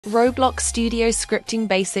Roblox Studio Scripting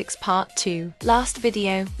Basics Part 2. Last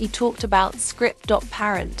video, we talked about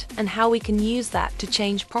Script.Parent and how we can use that to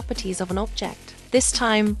change properties of an object. This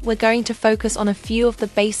time, we're going to focus on a few of the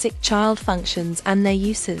basic child functions and their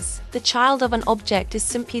uses. The child of an object is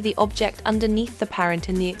simply the object underneath the parent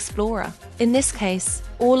in the Explorer. In this case,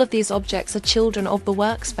 all of these objects are children of the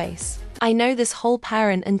workspace. I know this whole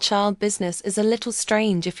parent and child business is a little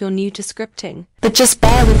strange if you're new to scripting, but just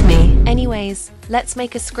bear with me. Anyways, let's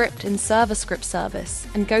make a script in ServerScript service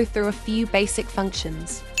and go through a few basic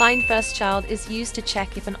functions. FindFirstChild is used to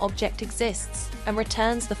check if an object exists and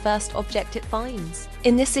returns the first object it finds.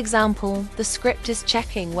 In this example, the script is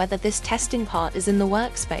checking whether this testing part is in the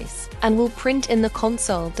workspace and will print in the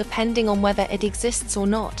console depending on whether it exists or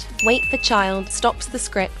not. WaitForChild stops the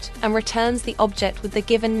script and returns the object with the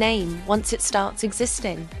given name once it starts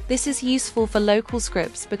existing. This is useful for local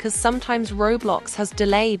scripts because sometimes Roblox has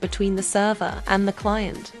delay between the server and the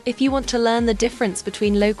client. If you want to learn the difference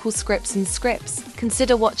between local scripts and scripts,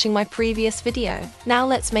 consider watching my previous video. Now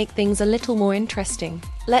let's make things a little more interesting.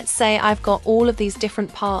 Let's say I've got all of these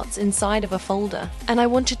different parts inside of a folder, and I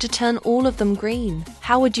wanted to turn all of them green.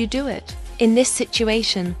 How would you do it? In this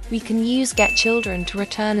situation, we can use GetChildren to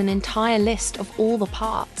return an entire list of all the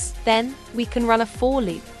parts. Then, we can run a for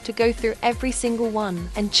loop to go through every single one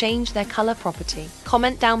and change their color property.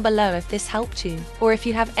 Comment down below if this helped you, or if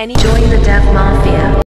you have any. Join the Dev Mafia.